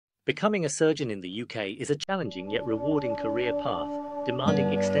Becoming a surgeon in the UK is a challenging yet rewarding career path,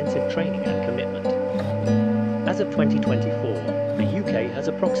 demanding extensive training and commitment. As of 2024, the UK has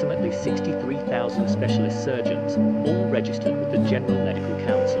approximately 63,000 specialist surgeons, all registered with the General Medical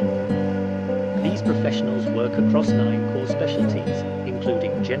Council. These professionals work across 9 core specialties,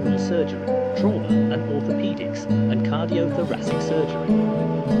 including general surgery, trauma and orthopedics, and cardiothoracic surgery.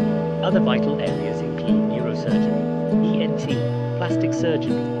 Other vital areas include neurosurgery, ENT, plastic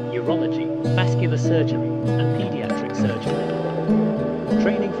surgery, urology, vascular surgery, and pediatric surgery.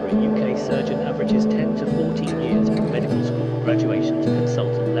 Training for a UK surgeon averages 10 to 14 years from medical school graduation to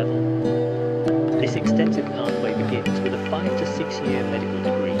consultant level. This extensive pathway begins with a 5 to 6 year medical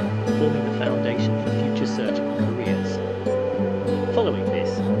degree, forming the foundation for future surgical careers. Following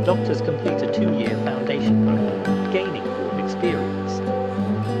this, doctors complete a 2-year foundation program, gaining core experience.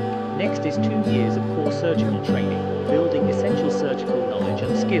 Next is 2 years of core surgical training, building essential surgical knowledge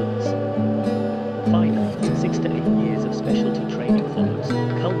and skills. Finally, 6 to 8 years of specialty training follows,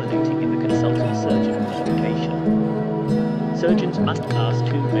 culminating in the consultant surgeon qualification. Surgeons must pass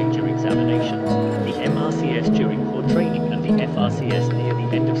 2 major examinations, the MRCS during core training and the FRCS near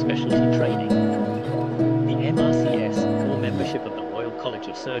the end of specialty training. The MRCS, or membership of the Royal College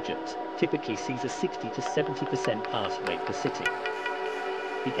of Surgeons, typically sees a 60 to 70% pass rate per sitting.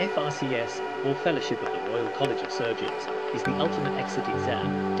 The FRCS, or Fellowship of the Royal College of Surgeons, is the ultimate exit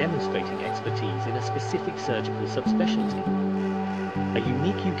exam, demonstrating expertise in a specific surgical subspecialty. A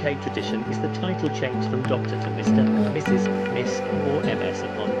unique UK tradition is the title change from Doctor to Mr., Mrs., Miss, or MS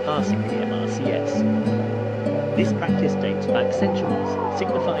upon passing the MRCS. This practice dates back centuries,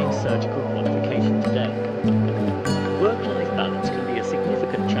 signifying surgical qualification today. Work-life balance can be a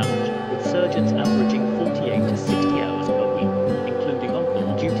significant challenge, with surgeons averaging 48 to 60 hours per week, including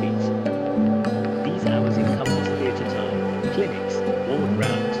on-call duties. These hours encompass theatre time, clinics, ward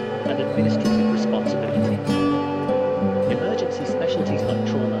rounds, and administrative responsibilities. Emergency specialties like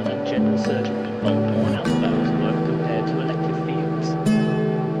trauma and general surgery involve more out-of-hours work compared to elective fields.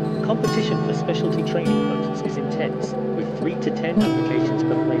 Competition for specialty training posts is intense, with 3 to 10 applications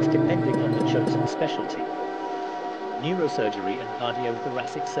per place depending on the chosen specialty. Neurosurgery and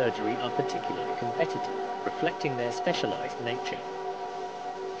cardiothoracic surgery are particularly competitive, reflecting their specialized nature.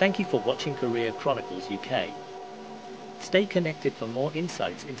 Thank you for watching Career Chronicles UK. Stay connected for more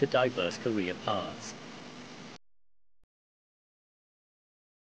insights into diverse career paths.